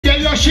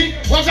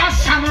Hideyoshi was a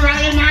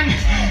samurai man.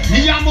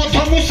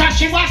 Miyamoto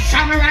Musashi was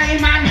samurai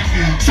man.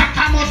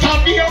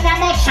 Sakamoto Ryowa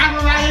was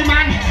samurai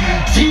man.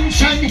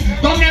 Shinsei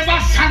Dome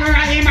was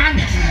samurai man.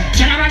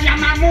 General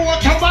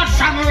Yamamoto was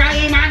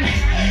samurai man.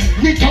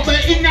 Nitobe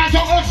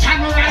Inazo was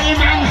samurai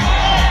man.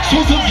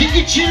 Suzuki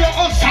Ichiro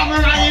was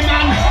samurai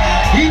man.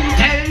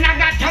 Intel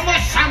Nagata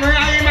was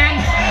samurai man.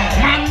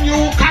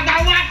 Manyu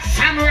Kagawa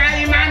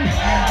samurai man.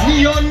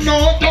 Nihon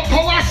no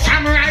Doko was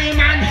samurai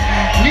man.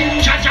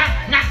 Ninja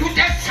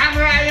Nakute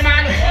samurai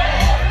man.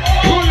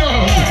 Pull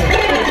up.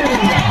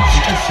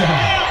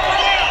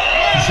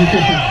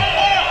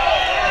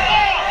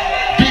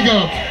 Big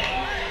up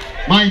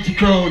Mighty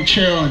Crown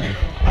Cheon,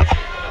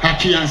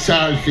 Aki and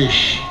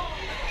Saltfish,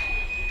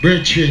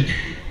 Brethren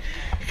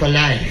for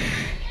life.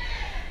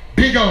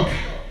 Big up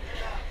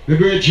the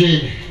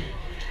Brethren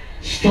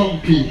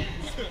Stumpy.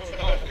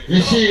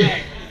 You see,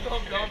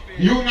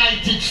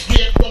 United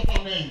States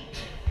government,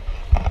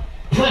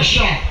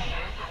 pressure,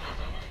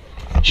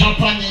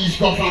 Japanese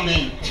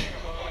government,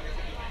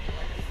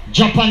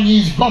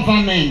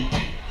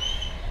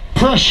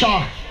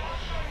 pressure,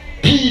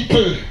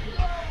 people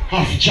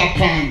of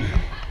Japan.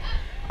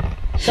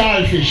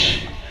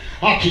 Saltfish,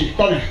 Aki,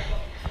 come here.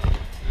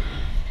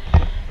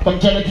 Come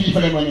tell the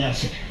people them when you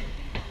say.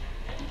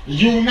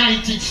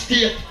 United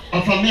States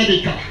of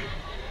America,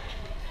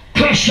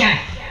 pressure,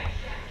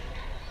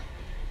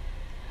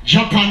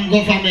 Japan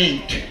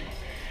government,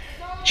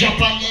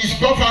 Japanese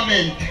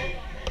government,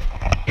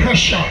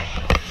 pressure,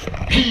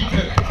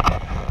 people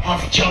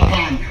of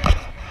Japan.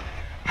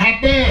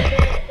 Abe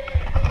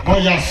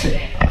Moyase.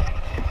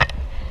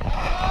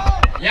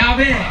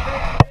 Yabe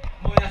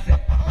Moyase.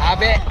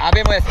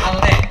 Abe Moyase.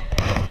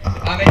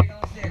 アメリカ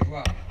の政府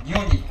は日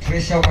本にプレ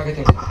ッシャーをかけ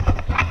とる。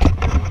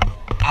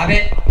安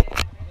倍、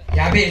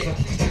やべえぞっ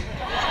て言ってた。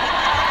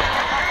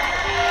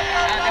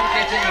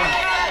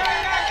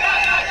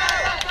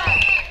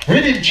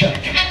Rhythm check.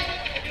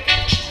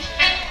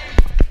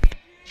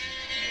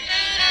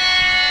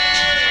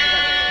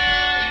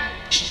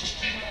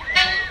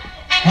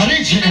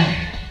 Original.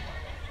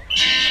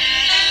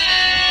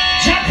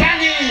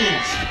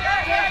 Japanese.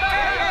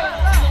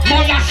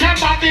 Moyase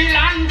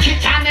Babylon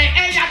kitane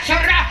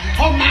eyatsura.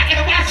 Omae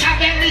wa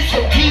saberi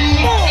suki.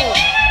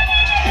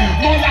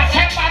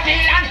 Moyase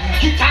Babylon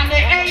kitane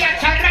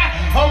eyatsura.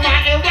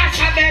 Omae wa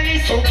saberi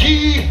suki.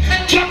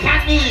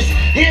 Japanese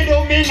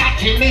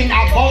Illuminati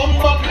mina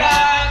bombo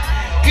clock.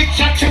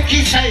 Itchatsuki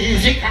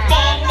seizika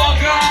bombo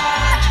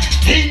clock.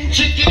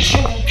 Hinchiki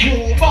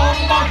shukyu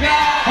bombo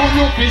clock.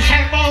 Onupi se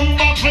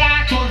bombo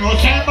clock. Ono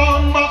se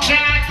bombo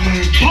clock.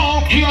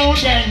 Tokyo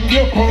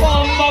Denryuku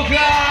bombo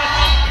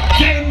clock.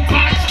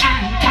 Genpatsu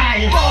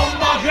Antai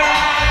bombo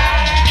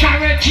clock.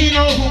 Charity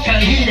no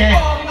Fukahide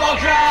bombo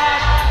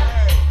clock.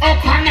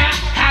 Okana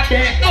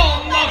Abe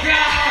bombo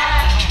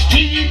clock.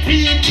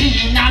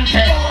 TPP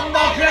nante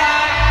bombo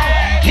clock.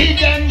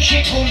 Hidden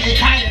Shikuni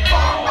Kai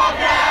bombo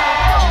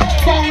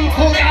clock.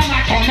 Konkura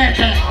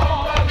matomete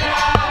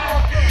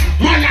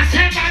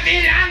Moyase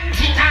Babylon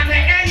kitane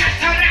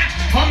eyatsura.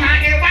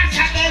 Omae wa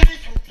saberi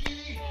suki.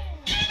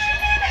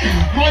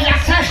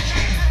 Moyase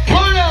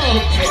pull up.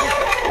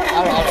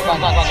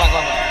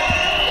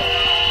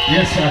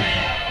 Yes sir.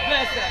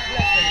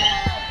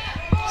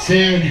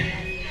 Say,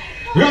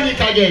 run it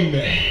again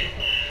there.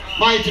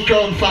 Mighty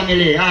Crown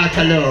family, heart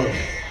of love.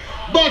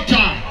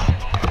 Butter,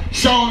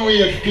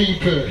 Soundwave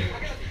people.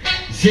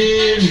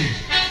 Zin,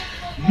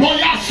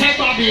 Moyase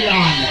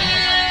Babylon.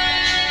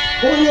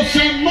 Who you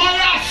say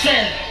Moyase?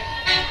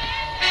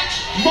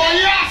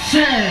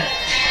 Moyase.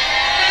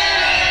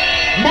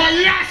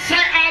 Moyase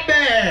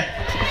Abe.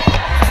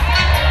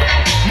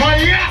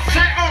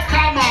 Moyase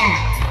Okama.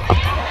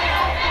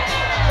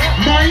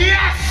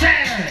 Moyase.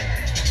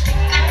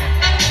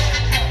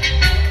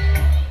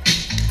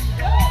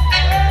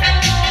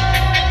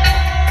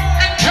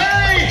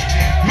 Hey,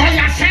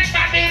 Moyase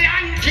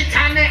Babylon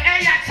kitane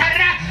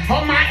eyatsura.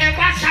 Omae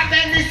wa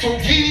saberi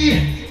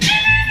suki.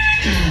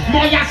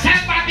 Moyase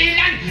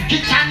Babylon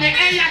kitane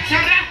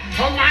eyatsura.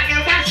 Omae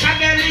wa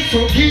saberi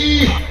suki.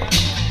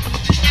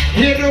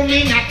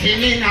 Illuminati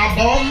mina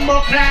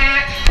bombo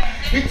crack.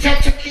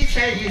 Itchatsuki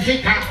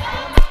seizika.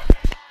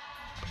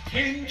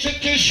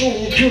 Hinchiki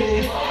shukyu.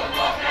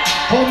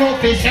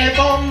 Onupi se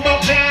bombo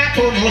crack.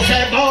 Ono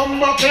se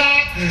bombo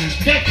crack.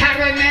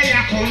 Dekarene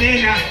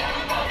yakumina.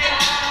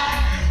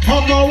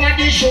 Homo wa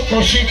di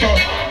shukoshito.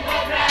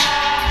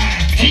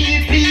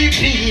 TPP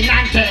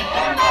nante.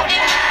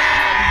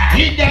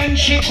 Hidden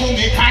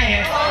Shikuni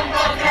Kai.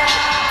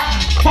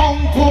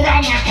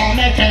 Konkura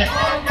matomete.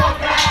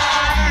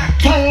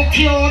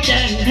 Tokyo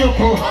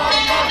Denryuku.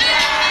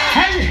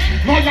 Hey,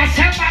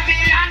 Moyase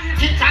Babylon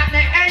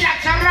kitane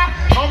eyatsura.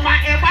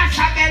 Omae wa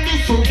saberi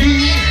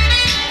suki.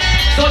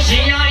 そし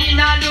合い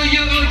なる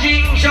友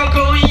人諸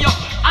君よ、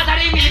当た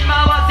り見回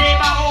せ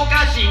ばお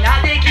かしな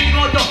出来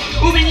事、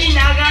海に流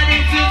れ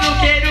続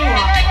けるわ、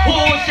放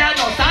射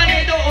のさ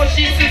れど推し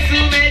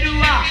進める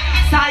わ、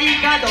再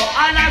稼働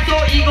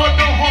争いご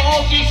と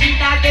放棄し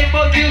た憲法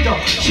9条、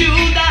集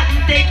団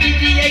的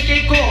利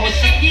益行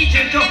使に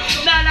順調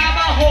なら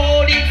ば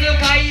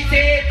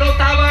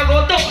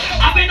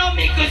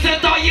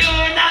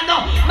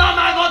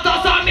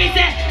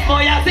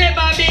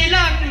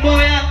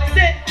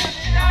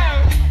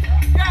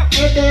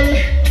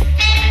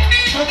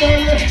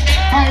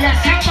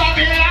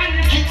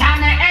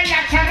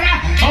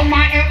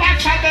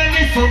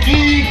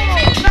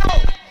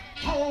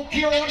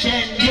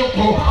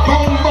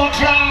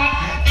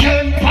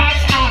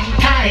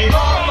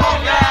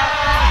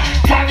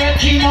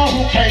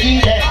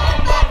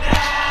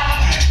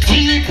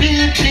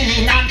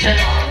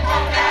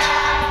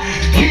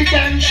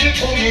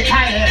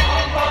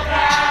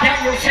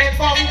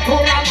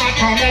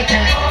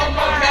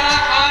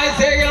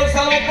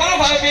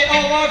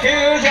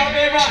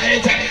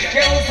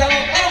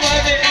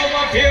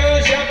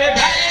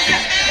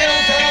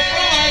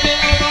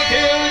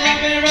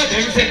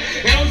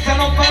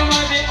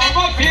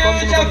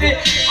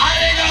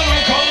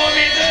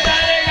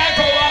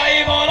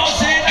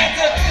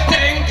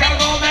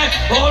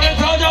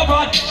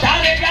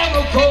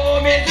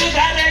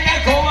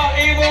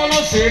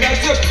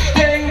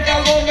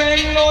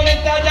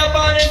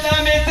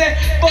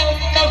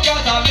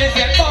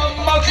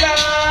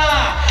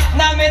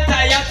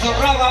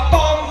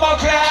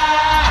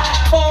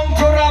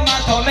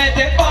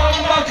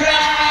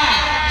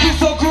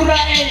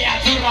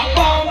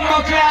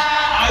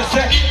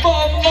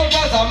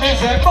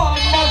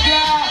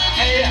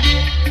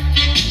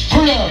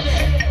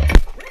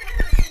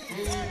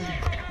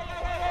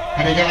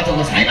ありがとう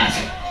ございます。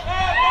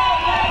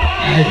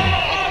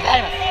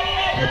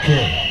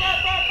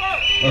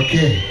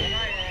Okay.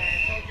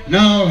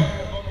 Now,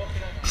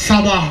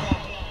 Saba,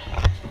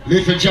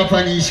 little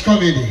Japanese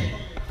comedy.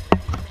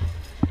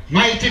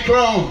 Mighty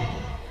Crown,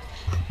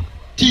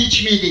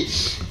 teach me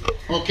this.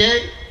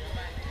 Okay?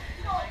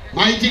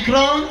 Mighty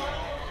Crown,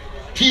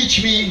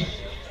 teach me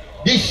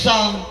this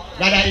song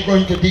that I'm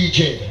going to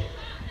DJ.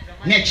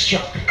 Next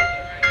track.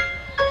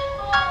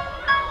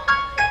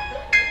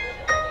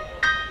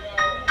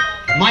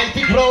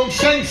 Mighty Crown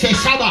Sensei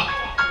Saba.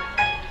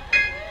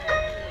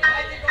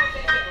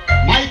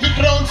 Mighty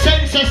Crown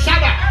Sensei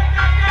Saba.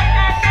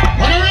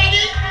 Are you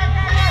ready?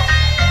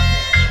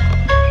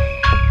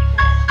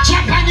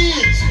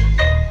 Japanese.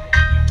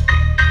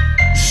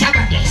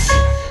 Saba desu.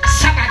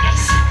 Saba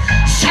desu.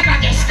 Saba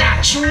desu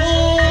ga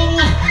chung.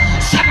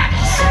 Saba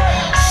desu.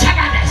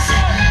 Saba desu.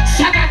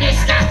 Saba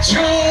desu ga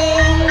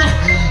chung.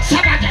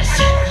 Saba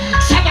desu.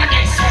 Saba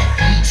desu.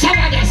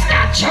 Saba desu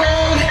ga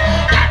chung.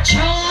 Ga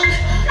chung.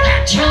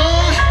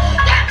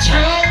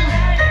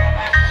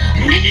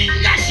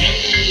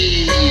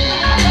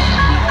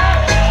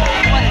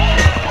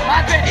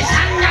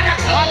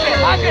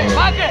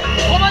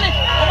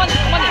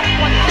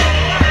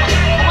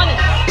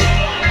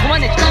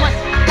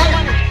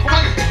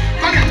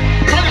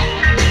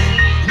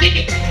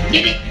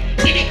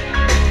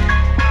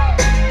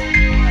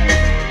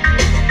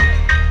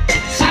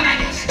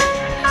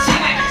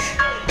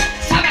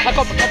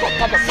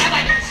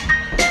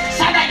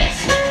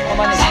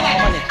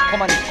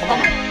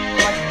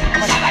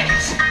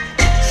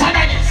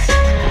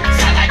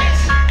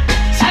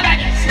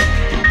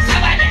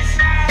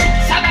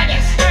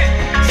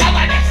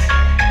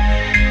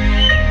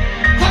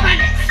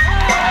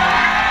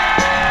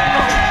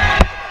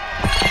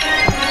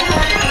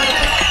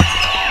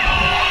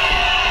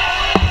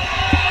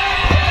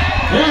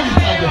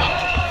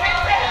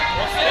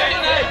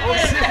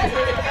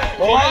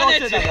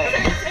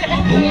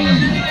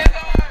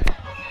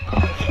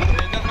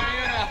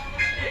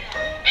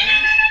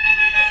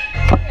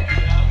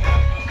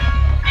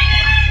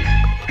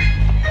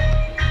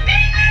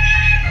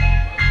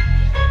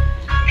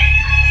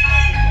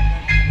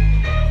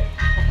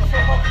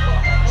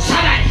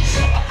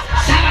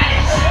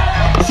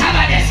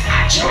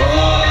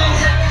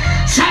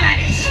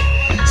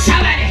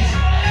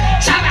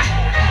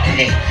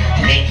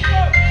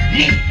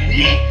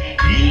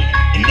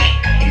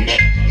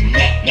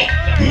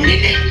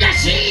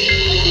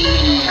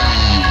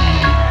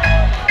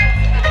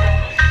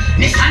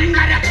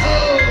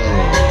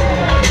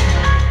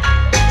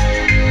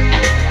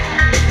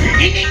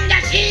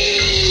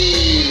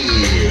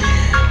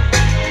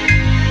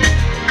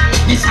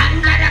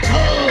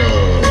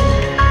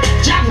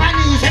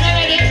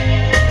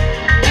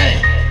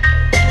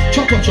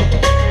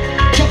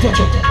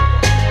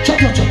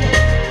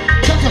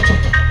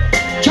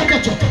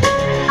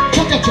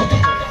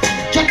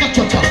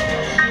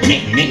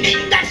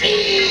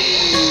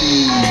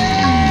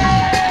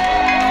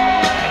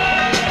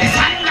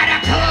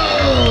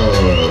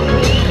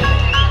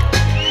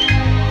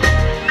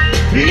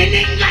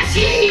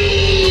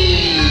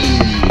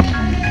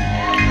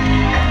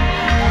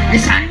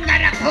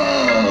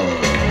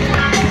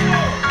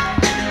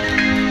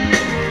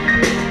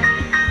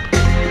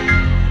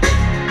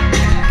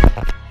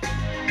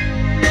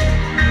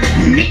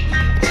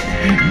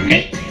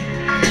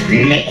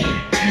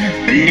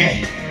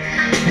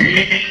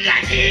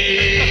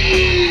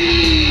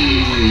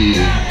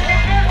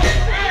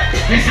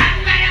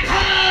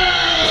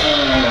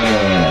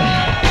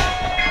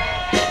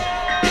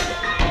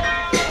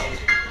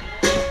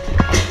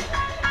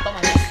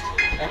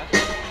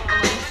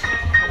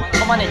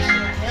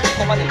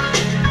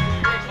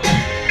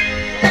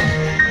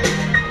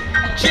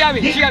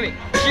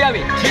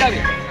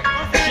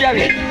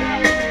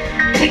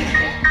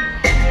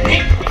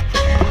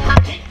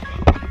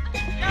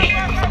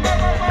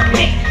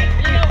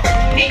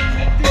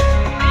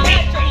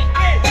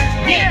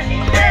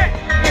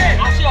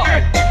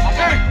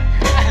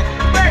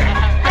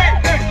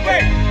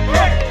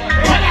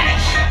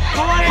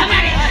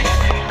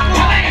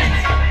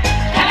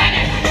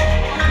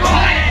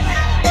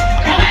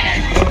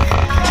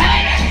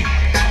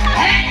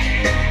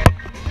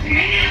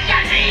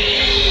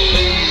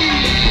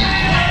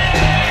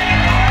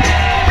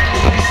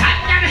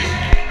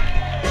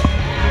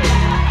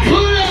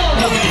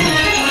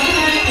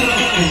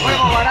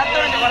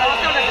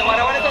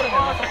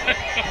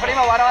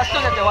 は人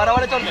によって笑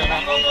われとるんだよな。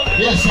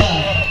Yes, sir.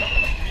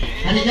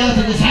 ありが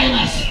とうござい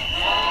ます。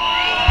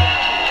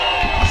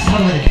サ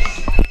バで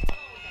す。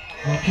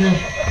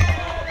OK。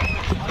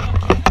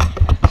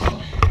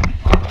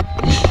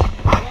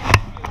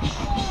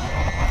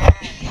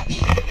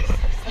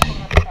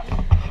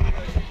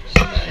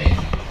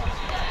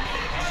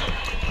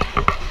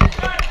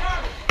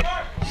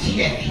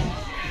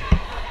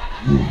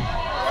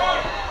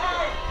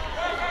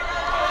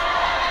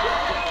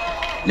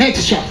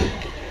Next shot.